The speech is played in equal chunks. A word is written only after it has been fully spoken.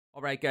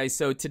All right, guys,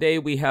 so today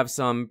we have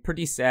some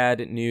pretty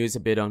sad news, a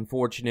bit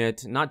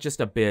unfortunate, not just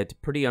a bit,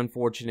 pretty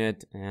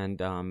unfortunate,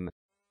 and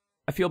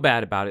I feel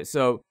bad about it.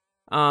 So,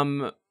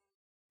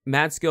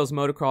 Mad Skills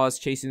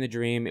Motocross, Chasing the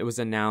Dream, it was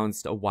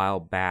announced a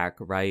while back,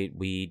 right?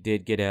 We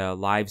did get a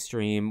live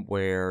stream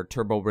where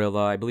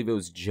Turborilla, I believe it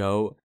was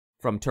Joe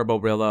from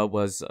Turborilla,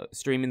 was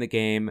streaming the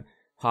game.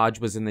 Hodge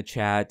was in the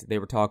chat. They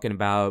were talking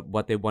about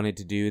what they wanted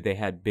to do. They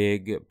had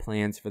big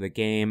plans for the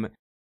game,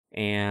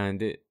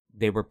 and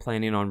they were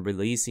planning on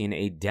releasing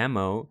a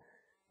demo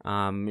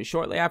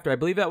shortly after. I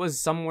believe that was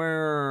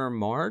somewhere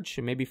March,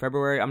 maybe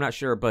February. I'm not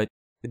sure, but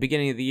the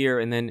beginning of the year.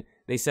 And then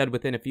they said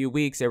within a few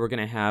weeks they were going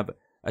to have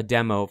a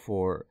demo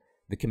for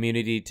the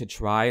community to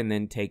try and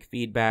then take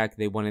feedback.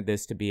 They wanted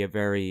this to be a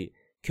very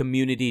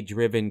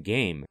community-driven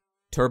game.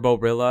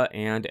 Turborilla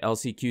and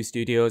LCQ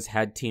Studios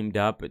had teamed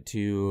up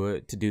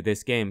to do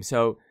this game.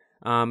 So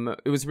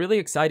it was really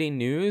exciting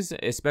news,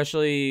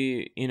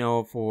 especially, you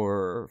know,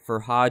 for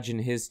Hodge and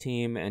his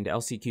team and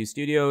LCQ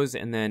Studios,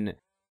 and then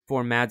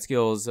for Mad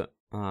Skills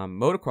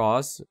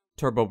Motocross,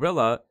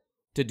 Turborilla,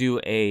 to do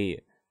a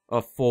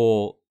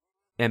full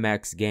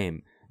MX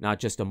game,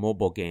 not just a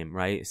mobile game,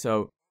 right?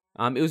 So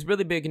it was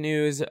really big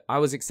news. I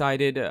was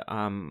excited.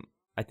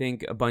 I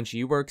think a bunch of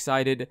you were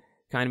excited.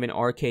 Kind of an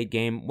arcade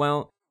game.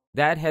 Well,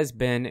 that has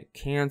been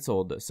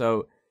canceled.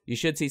 So you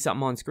should see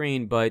something on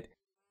screen, but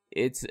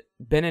it's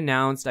been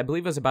announced, I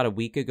believe it was about a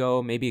week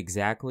ago, maybe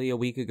exactly a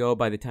week ago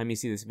by the time you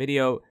see this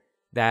video,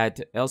 that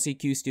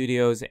LCQ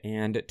Studios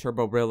and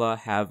Turborilla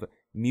have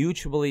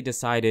mutually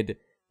decided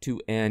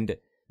to end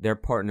their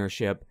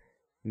partnership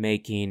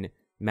making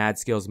Mad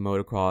Skills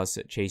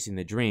Motocross Chasing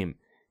the Dream.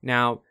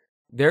 Now,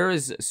 there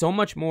is so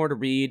much more to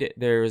read.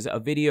 There's a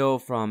video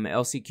from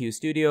LCQ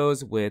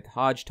Studios with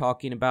Hodge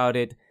talking about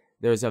it.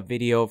 There's a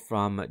video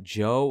from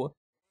Joe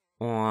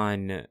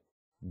on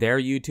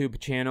their YouTube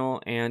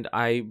channel, and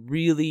I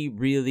really,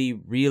 really,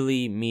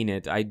 really mean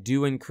it. I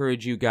do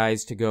encourage you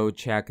guys to go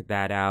check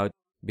that out,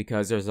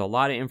 because there's a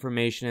lot of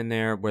information in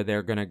there where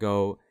they're going to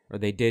go, or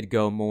they did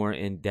go more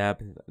in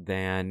depth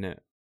than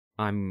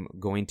I'm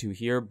going to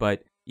here.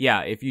 But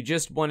yeah, if you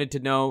just wanted to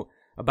know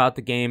about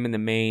the game and the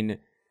main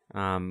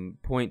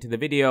point to the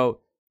video,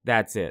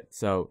 that's it.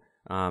 So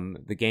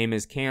the game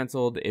is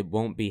canceled. It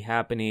won't be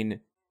happening.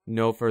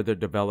 No further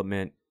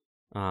development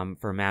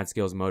for Mad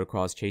Skills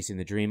Motocross Chasing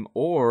the Dream,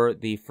 or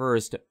the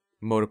first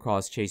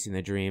Motocross Chasing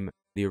the Dream,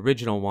 the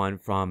original one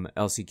from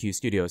LCQ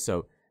Studios.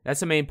 So that's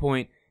the main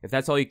point. If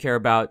that's all you care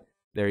about,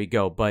 there you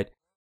go. But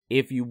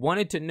if you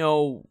wanted to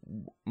know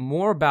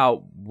more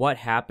about what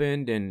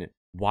happened and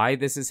why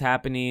this is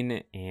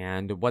happening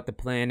and what the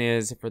plan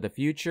is for the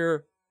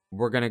future,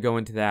 we're going to go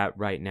into that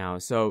right now.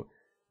 So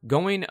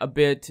diving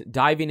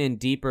in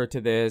deeper to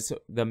this,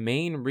 the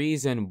main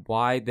reason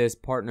why this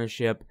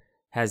partnership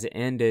has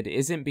ended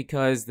isn't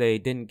because they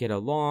didn't get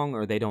along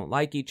or they don't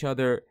like each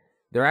other.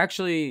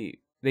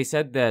 They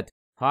said that,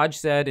 Hodge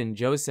said and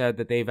Joe said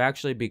that they've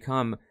actually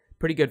become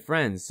pretty good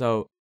friends.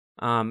 So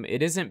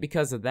it isn't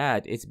because of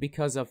that. It's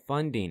because of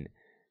funding.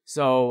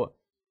 So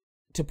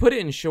to put it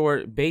in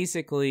short,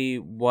 basically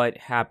what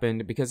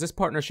happened, because this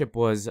partnership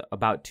was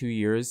about 2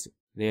 years.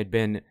 They had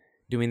been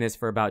doing this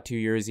for about 2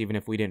 years, even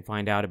if we didn't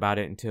find out about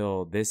it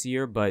until this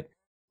year. But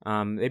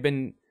they've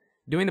been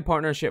doing the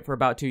partnership for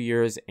about 2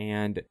 years,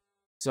 and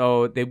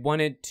so they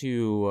wanted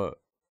to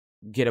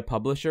get a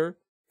publisher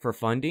for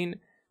funding,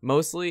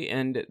 mostly,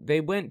 and they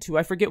went to,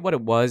 I forget what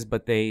it was,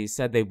 but they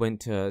said they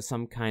went to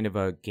some kind of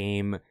a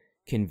game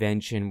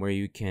convention where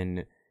you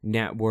can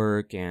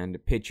network and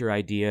pitch your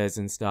ideas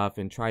and stuff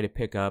and try to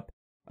pick up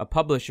a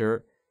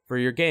publisher for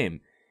your game.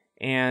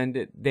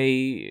 And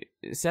they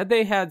said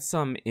they had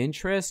some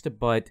interest,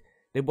 but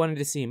they wanted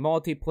to see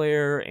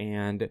multiplayer,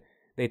 and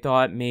they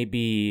thought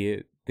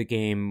maybe the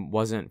game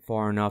wasn't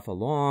far enough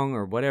along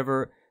or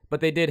whatever. But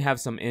they did have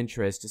some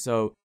interest,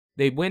 so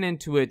they went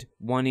into it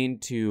wanting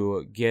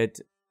to get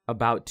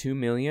about $2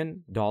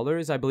 million,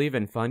 I believe,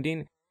 in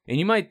funding. And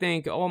you might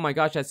think, oh my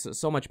gosh, that's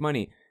so much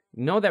money.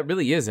 No, that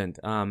really isn't.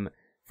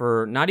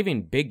 For not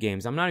even big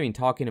games, I'm not even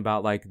talking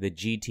about like the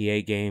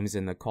GTA games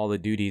and the Call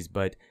of Duties,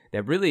 but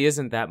that really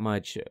isn't that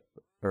much,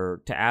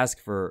 or to ask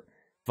for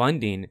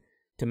funding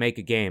to make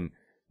a game.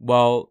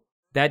 Well,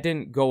 that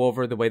didn't go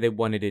over the way they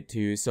wanted it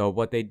to, so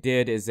what they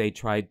did is they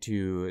tried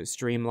to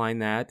streamline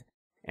that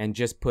and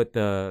just put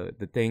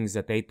the things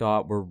that they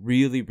thought were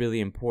really, really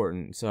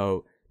important.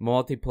 So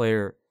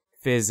multiplayer,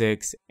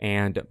 physics,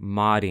 and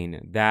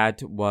modding.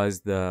 That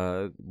was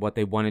what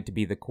they wanted to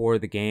be the core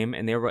of the game,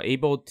 and they were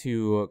able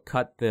to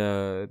cut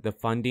the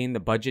funding,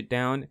 the budget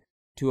down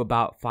to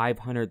about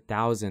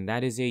 $500,000.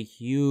 That is a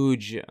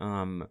huge.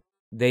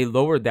 They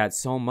lowered that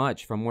so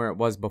much from where it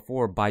was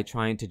before by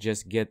trying to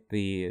just get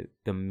the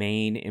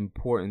main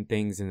important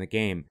things in the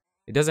game.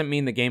 It doesn't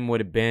mean the game would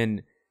have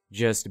been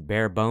just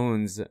bare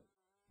bones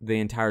the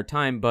entire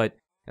time, but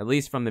at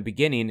least from the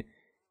beginning,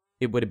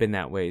 it would have been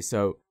that way.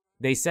 So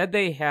they said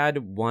they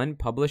had one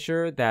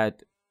publisher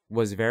that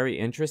was very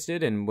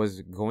interested and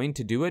was going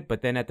to do it,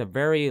 but then at the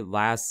very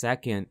last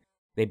second,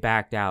 they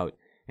backed out.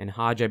 And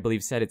Hodge, I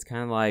believe, said it's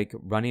kind of like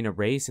running a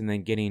race and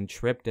then getting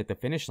tripped at the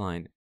finish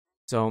line.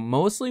 So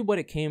mostly what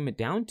it came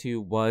down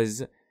to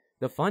was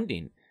the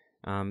funding.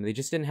 They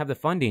just didn't have the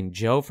funding.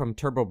 Joe from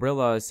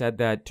Turborilla said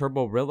that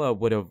Turborilla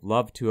would have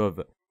loved to have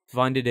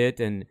funded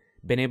it and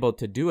been able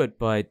to do it,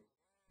 but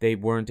they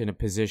weren't in a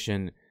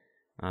position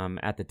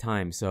at the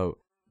time. So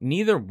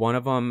neither one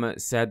of them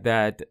said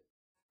that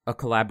a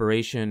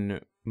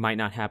collaboration might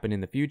not happen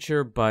in the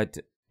future, but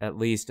at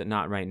least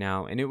not right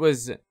now. And it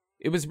was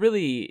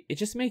really, it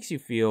just makes you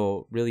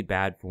feel really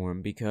bad for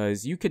him,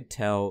 because you could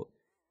tell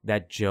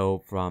that Joe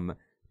from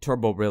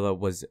Turborilla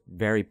was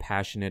very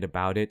passionate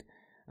about it.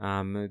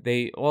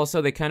 They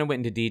kind of went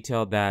into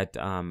detail that,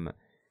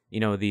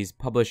 these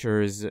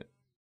publishers,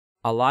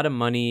 a lot of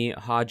money,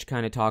 Hodge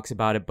kind of talks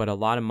about it, but a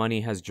lot of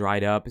money has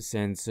dried up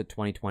since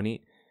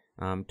 2020,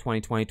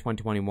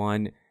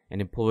 2021,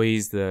 and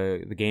employees,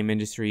 the game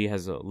industry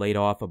has laid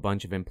off a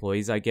bunch of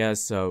employees, I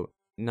guess, so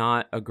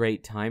not a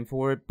great time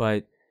for it.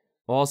 But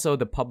also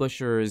the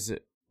publishers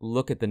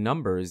look at the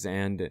numbers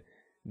and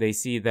they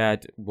see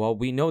that, well,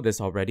 we know this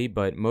already,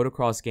 but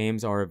motocross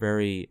games are a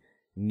very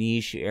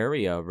niche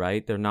area,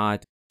 right? They're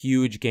not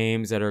huge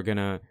games that are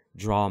gonna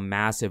draw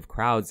massive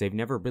crowds. They've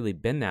never really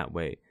been that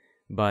way,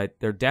 but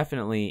they're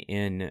definitely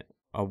in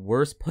a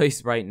worse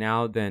place right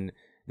now than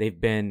they've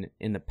been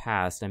in the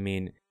past. I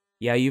mean,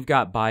 yeah, you've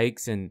got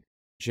bikes, and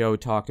Joe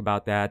talked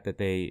about that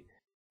they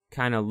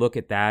kind of look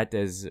at that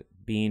as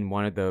being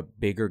one of the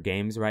bigger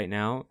games right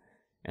now,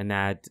 and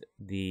that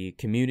the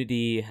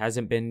community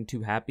hasn't been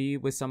too happy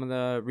with some of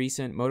the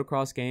recent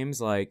motocross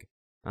games, like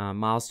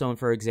Milestone,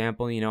 for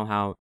example. You know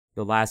how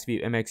the last few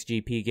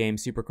MXGP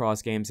games,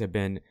 Supercross games, have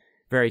been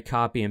very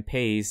copy and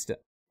paste.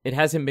 It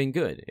hasn't been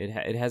good.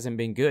 It hasn't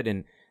been good,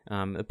 and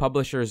the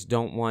publishers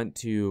don't want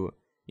to,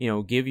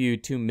 give you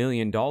 $2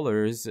 million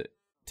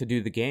to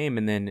do the game,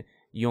 and then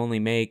you only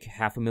make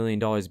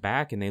 $500,000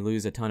 back, and they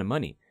lose a ton of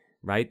money,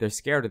 right? They're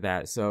scared of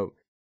that. So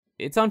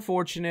it's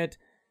unfortunate,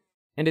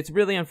 and it's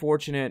really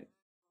unfortunate,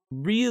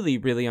 really,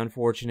 really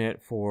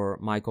unfortunate for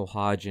Michael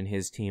Hodge and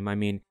his team. I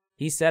mean,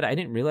 he said, I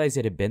didn't realize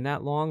it had been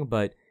that long,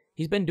 but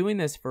he's been doing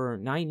this for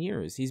 9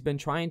 years. He's been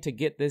trying to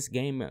get this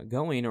game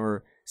going,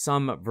 or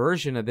some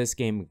version of this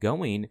game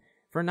going,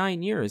 for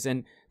 9 years.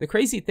 And the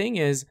crazy thing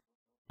is,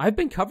 I've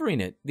been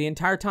covering it the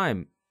entire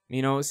time,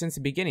 since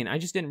the beginning. I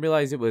just didn't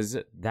realize it was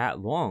that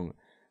long.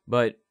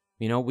 But,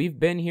 we've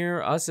been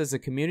here, us as a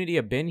community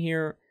have been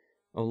here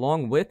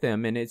along with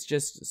him, and it's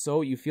just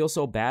so, you feel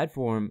so bad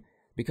for him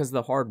because of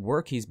the hard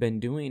work he's been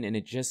doing, and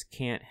it just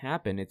can't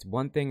happen. It's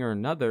one thing or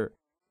another,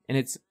 and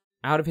it's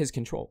out of his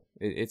control.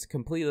 It's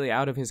completely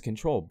out of his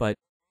control. But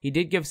he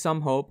did give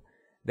some hope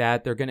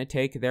that they're going to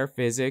take their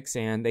physics,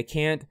 and they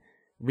can't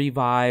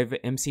revive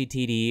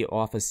MCTD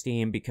off of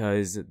Steam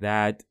because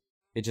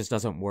it just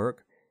doesn't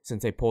work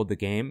since they pulled the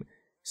game.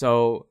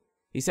 So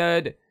he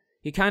said,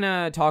 he kind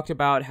of talked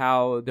about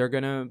how they're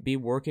going to be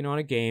working on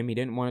a game. He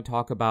didn't want to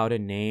talk about a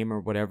name or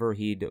whatever.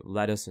 He'd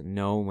let us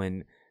know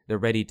when they're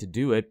ready to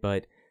do it.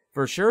 But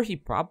for sure, he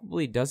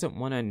probably doesn't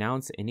want to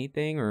announce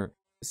anything or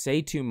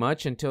say too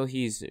much until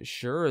he's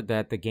sure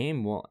that the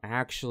game will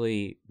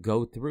actually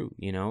go through,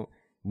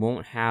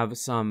 won't have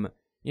some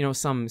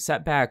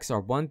setbacks are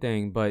one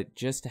thing, but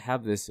just to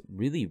have this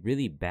really,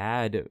 really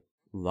bad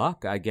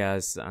luck, I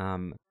guess,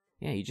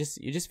 you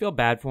just feel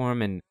bad for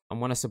him, and I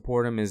want to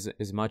support him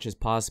as much as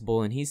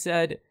possible. And he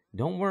said,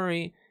 don't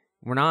worry,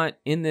 we're not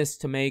in this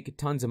to make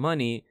tons of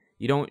money.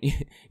 You don't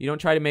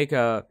try to make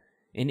an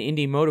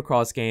indie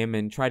motocross game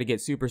and try to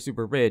get super,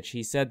 super rich.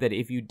 He said that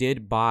if you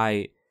did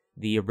buy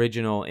the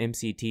original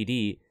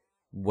MCTD,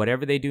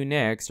 whatever they do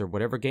next or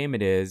whatever game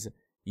it is,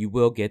 you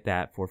will get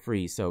that for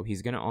free. So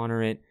he's going to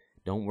honor it.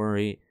 Don't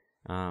worry.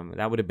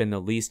 That would have been the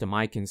least of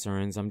my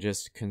concerns. I'm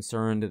just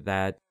concerned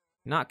that,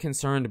 not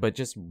concerned, but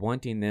just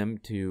wanting them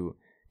to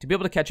be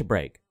able to catch a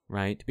break,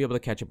 right? To be able to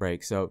catch a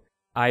break. So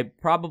I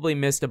probably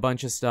missed a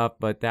bunch of stuff,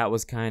 but that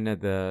was kind of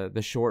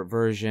the short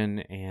version.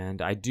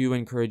 And I do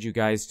encourage you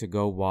guys to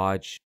go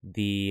watch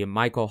the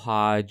Michael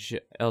Hodge,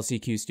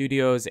 LCQ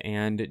Studios,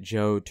 and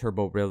Joe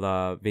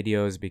Turborilla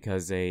videos,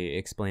 because they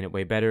explain it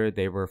way better.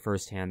 They were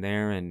firsthand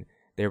there, and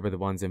they were the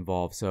ones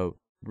involved. So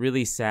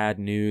really sad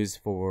news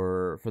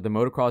for the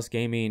motocross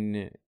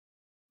gaming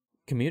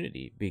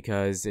community,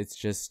 because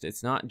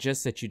it's not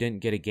just that you didn't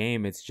get a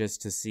game, it's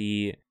just to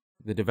see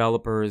the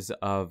developers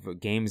of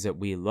games that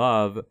we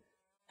love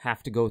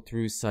have to go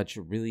through such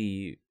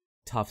really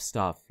tough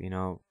stuff.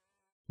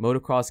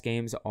 Motocross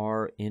games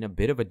are in a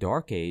bit of a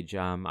dark age.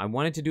 I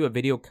wanted to do a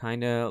video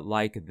kind of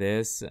like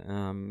this,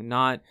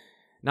 not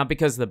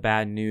because of the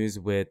bad news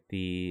with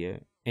the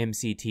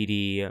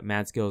MCTD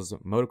Mad Skills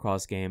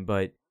Motocross game,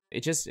 but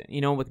it just,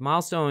 with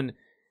Milestone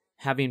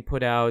having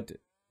put out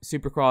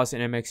Supercross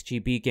and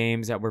MXGP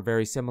games that were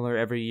very similar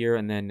every year,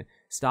 and then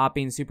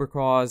stopping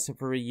Supercross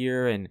for a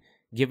year and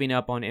giving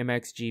up on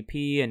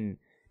MXGP, and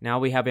now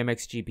we have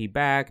MXGP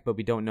back, but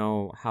we don't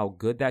know how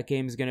good that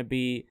game is going to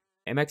be.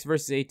 MX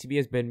vs. ATV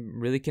has been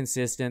really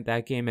consistent.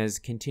 That game has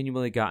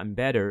continually gotten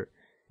better.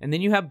 And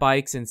then you have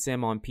bikes and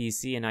sim on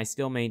PC, and I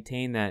still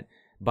maintain that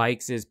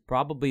Bikes is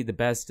probably the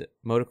best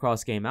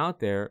motocross game out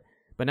there,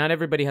 but not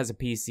everybody has a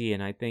PC,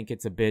 and I think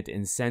it's a bit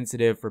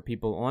insensitive for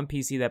people on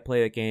PC that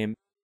play that game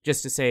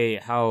just to say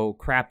how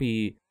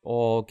crappy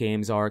all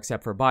games are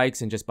except for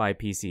bikes and just buy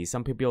PC.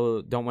 Some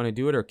people don't want to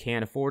do it or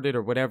can't afford it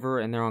or whatever,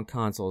 and they're on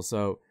console.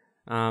 So,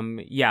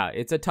 yeah,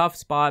 it's a tough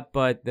spot,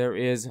 but there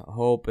is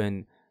hope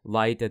and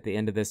light at the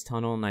end of this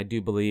tunnel, and I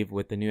do believe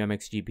with the new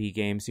MXGP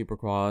game,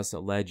 Supercross,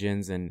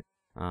 Legends, and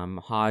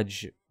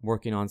Hodge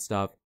working on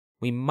stuff,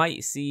 we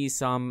might see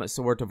some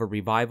sort of a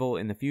revival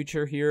in the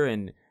future here,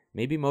 and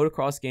maybe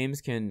motocross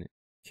games can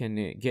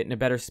get in a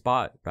better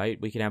spot,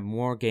 right? We can have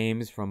more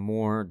games from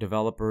more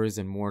developers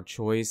and more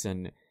choice,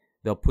 and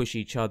they'll push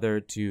each other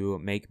to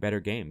make better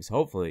games,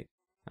 hopefully.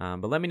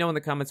 But let me know in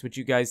the comments what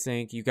you guys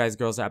think. You guys,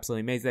 girls, are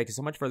absolutely amazing. Thank you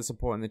so much for the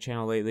support on the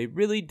channel lately. It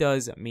really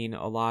does mean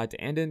a lot.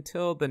 And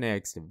until the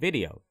next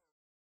video,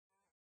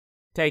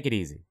 take it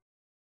easy.